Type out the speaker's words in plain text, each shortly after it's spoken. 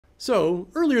So,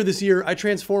 earlier this year, I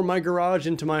transformed my garage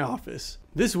into my office.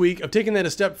 This week, I've taken that a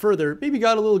step further, maybe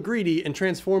got a little greedy, and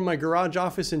transformed my garage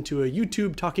office into a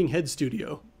YouTube talking head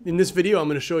studio. In this video, I'm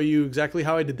going to show you exactly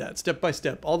how I did that, step by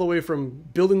step, all the way from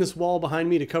building this wall behind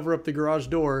me to cover up the garage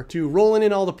door, to rolling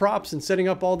in all the props and setting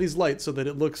up all these lights so that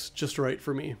it looks just right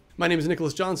for me. My name is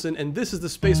Nicholas Johnson, and this is the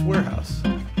Space Warehouse.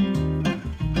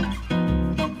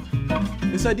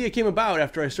 This idea came about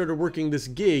after I started working this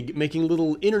gig, making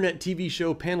little internet TV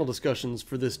show panel discussions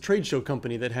for this trade show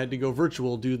company that had to go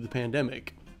virtual due to the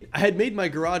pandemic. I had made my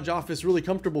garage office really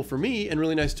comfortable for me and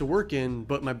really nice to work in,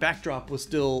 but my backdrop was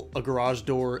still a garage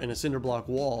door and a cinder block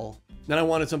wall. Then I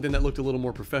wanted something that looked a little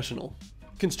more professional.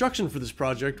 Construction for this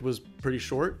project was pretty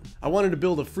short. I wanted to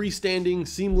build a freestanding,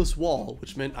 seamless wall,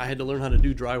 which meant I had to learn how to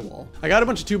do drywall. I got a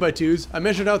bunch of 2x2s. I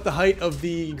measured out the height of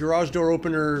the garage door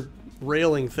opener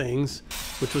railing things,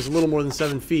 which was a little more than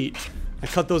 7 feet. I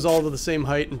cut those all to the same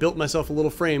height and built myself a little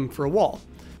frame for a wall.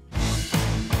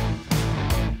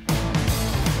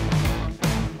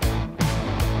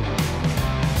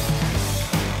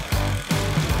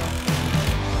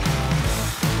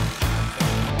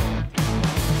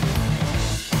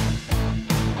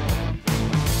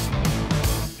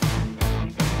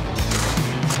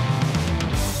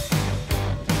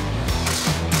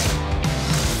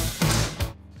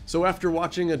 So after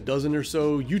watching a dozen or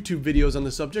so YouTube videos on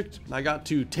the subject, I got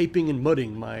to taping and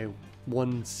mudding my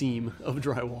one seam of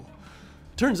drywall.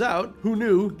 Turns out, who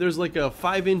knew, there's like a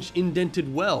 5-inch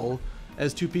indented well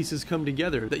as two pieces come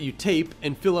together that you tape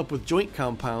and fill up with joint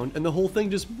compound, and the whole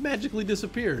thing just magically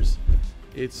disappears.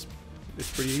 It's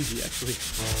pretty easy, actually.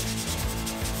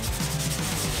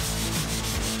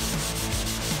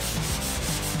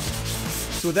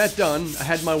 So with that done, I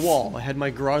had my wall, I had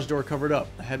my garage door covered up,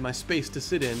 I had my space to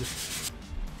sit in,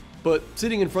 but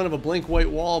sitting in front of a blank white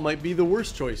wall might be the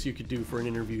worst choice you could do for an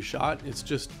interview shot. It's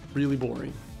just really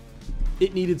boring.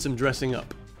 It needed some dressing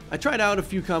up. I tried out a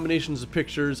few combinations of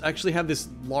pictures. I actually have this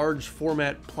large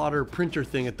format plotter printer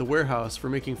thing at the warehouse for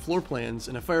making floor plans,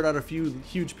 and I fired out a few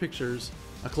huge pictures.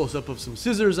 A close-up of some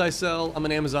scissors I sell. I'm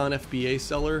an Amazon FBA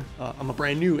seller. I'm a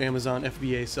brand new Amazon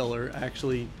FBA seller. I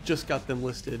actually just got them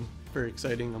listed. Very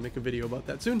exciting. I'll make a video about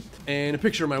that soon. And a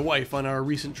picture of my wife on our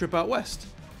recent trip out west.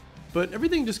 But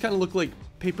everything just kind of looked like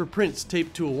paper prints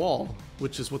taped to a wall,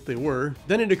 which is what they were.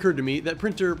 Then it occurred to me that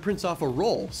printer prints off a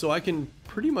roll, so I can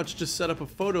pretty much just set up a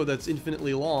photo that's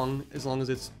infinitely long as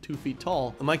it's 2 feet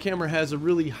tall. And my camera has a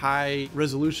really high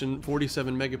resolution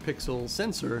 47 megapixel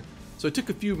sensor, so I took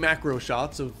a few macro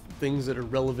shots of things that are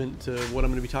relevant to what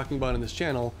I'm going to be talking about in this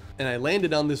channel, and I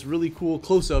landed on this really cool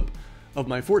close-up of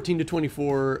my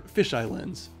 14-24 fisheye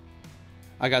lens.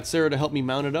 I got Sarah to help me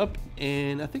mount it up,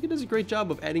 and I think it does a great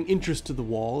job of adding interest to the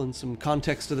wall and some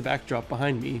context to the backdrop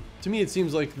behind me. To me, it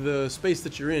seems like the space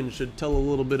that you're in should tell a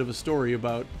little bit of a story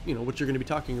about, what you're going to be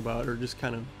talking about, or just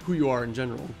kind of who you are in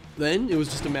general. Then it was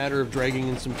just a matter of dragging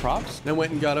in some props. I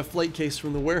went and got a flight case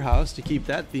from the warehouse to keep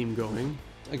that theme going.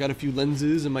 I got a few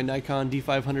lenses and my Nikon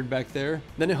D850 back there.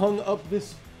 Then I hung up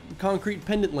this concrete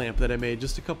pendant lamp that I made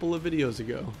just a couple of videos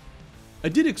ago. I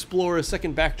did explore a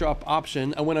second backdrop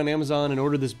option. I went on Amazon and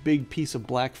ordered this big piece of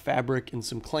black fabric and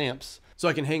some clamps, so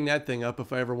I can hang that thing up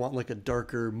if I ever want like a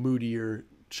darker, moodier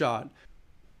shot.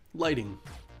 Lighting.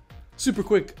 Super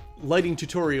quick lighting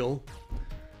tutorial.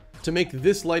 To make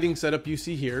this lighting setup you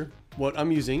see here, what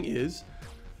I'm using is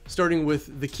starting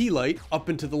with the key light up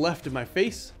and to the left of my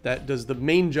face. That does the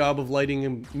main job of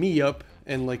lighting me up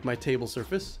and like my table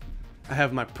surface. I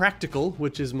have my practical,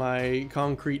 which is my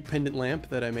concrete pendant lamp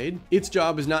that I made. Its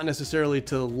job is not necessarily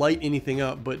to light anything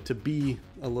up, but to be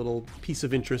a little piece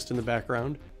of interest in the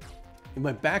background. And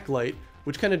my backlight,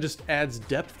 which kind of just adds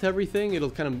depth to everything. It'll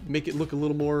kind of make it look a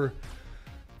little more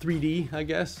 3D, I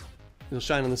guess. It'll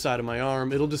shine on the side of my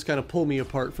arm. It'll just kind of pull me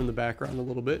apart from the background a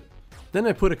little bit. Then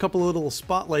I put a couple of little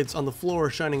spotlights on the floor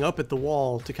shining up at the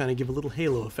wall to kind of give a little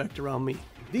halo effect around me.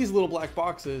 These little black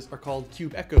boxes are called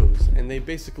Cube Echoes, and they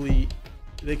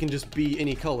can just be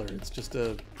any color. It's just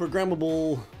a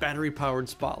programmable battery-powered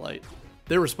spotlight.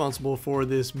 They're responsible for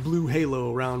this blue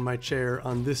halo around my chair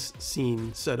on this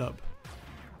scene setup.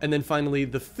 And then finally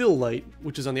the fill light,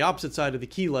 which is on the opposite side of the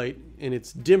key light, and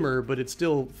it's dimmer, but it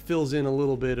still fills in a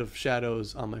little bit of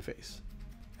shadows on my face.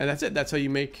 And that's it. That's how you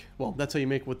make what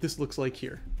this looks like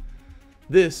here.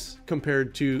 This,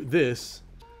 compared to this,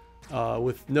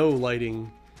 with no lighting,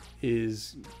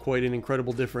 is quite an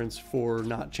incredible difference for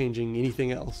not changing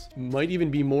anything else. Might even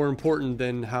be more important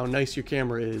than how nice your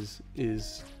camera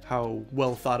is how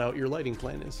well thought out your lighting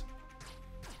plan is.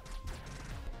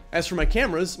 As for my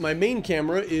cameras, my main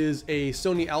camera is a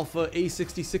Sony Alpha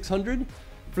A6600.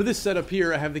 For this setup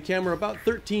here, I have the camera about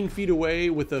 13 feet away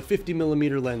with a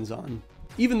 50mm lens on.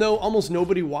 Even though almost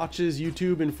nobody watches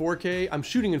YouTube in 4K, I'm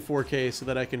shooting in 4K so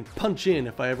that I can punch in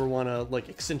if I ever want to like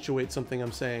accentuate something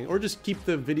I'm saying, or just keep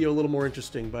the video a little more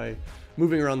interesting by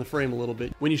moving around the frame a little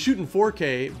bit. When you shoot in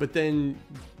 4K, but then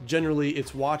generally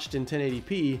it's watched in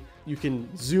 1080p, you can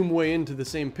zoom way into the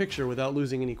same picture without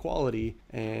losing any quality,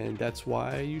 and that's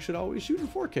why you should always shoot in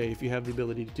 4K if you have the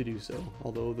ability to do so,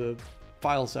 although the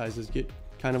file sizes get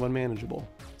kind of unmanageable.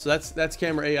 So that's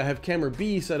camera A. I have camera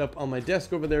B set up on my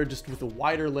desk over there just with a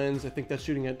wider lens. I think that's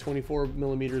shooting at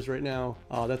 24mm right now.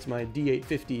 That's my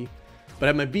D850. But I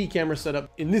have my B camera set up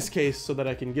in this case so that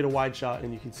I can get a wide shot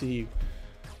and you can see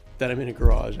that I'm in a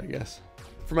garage, I guess.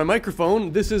 For my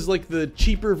microphone, this is like the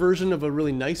cheaper version of a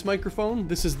really nice microphone.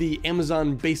 This is the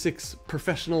Amazon Basics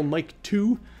Professional Mic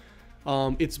 2.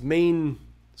 Its main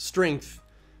strength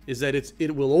is that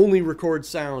it will only record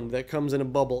sound that comes in a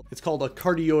bubble. It's called a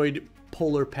cardioid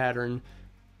polar pattern,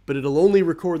 but it'll only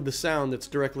record the sound that's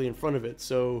directly in front of it.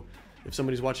 So if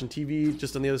somebody's watching TV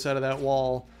just on the other side of that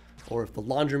wall, or if the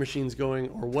laundry machine's going,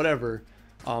 or whatever,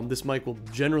 this mic will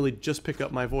generally just pick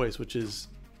up my voice, which is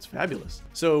it's fabulous.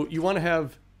 So you want to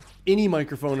have any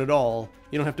microphone at all.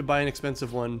 You don't have to buy an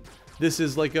expensive one. This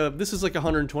is like a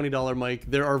 $120 mic.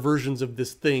 There are versions of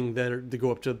this thing that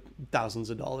go up to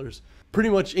thousands of dollars. Pretty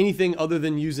much anything other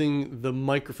than using the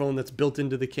microphone that's built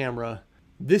into the camera.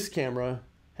 This camera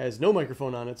has no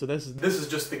microphone on it, so this is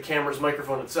just the camera's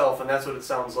microphone itself, and that's what it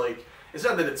sounds like. It's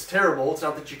not that it's terrible, it's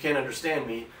not that you can't understand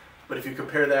me, but if you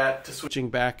compare that to switching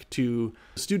back to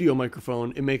studio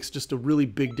microphone, it makes just a really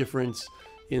big difference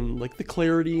in like the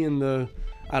clarity and the,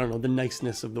 I don't know, the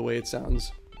niceness of the way it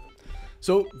sounds.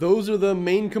 So those are the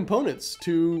main components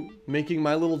to making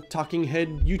my little talking head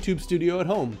YouTube studio at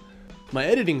home. My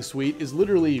editing suite is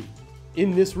literally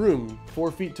in this room,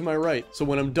 4 feet to my right. So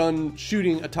when I'm done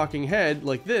shooting a talking head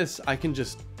like this, I can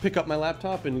just pick up my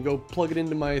laptop and go plug it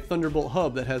into my Thunderbolt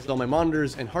hub that has all my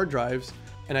monitors and hard drives,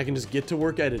 and I can just get to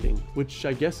work editing, which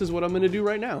I guess is what I'm gonna do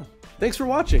right now. Thanks for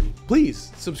watching.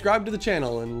 Please subscribe to the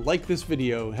channel and like this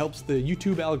video. It helps the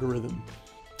YouTube algorithm.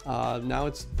 Now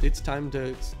it's time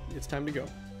to go.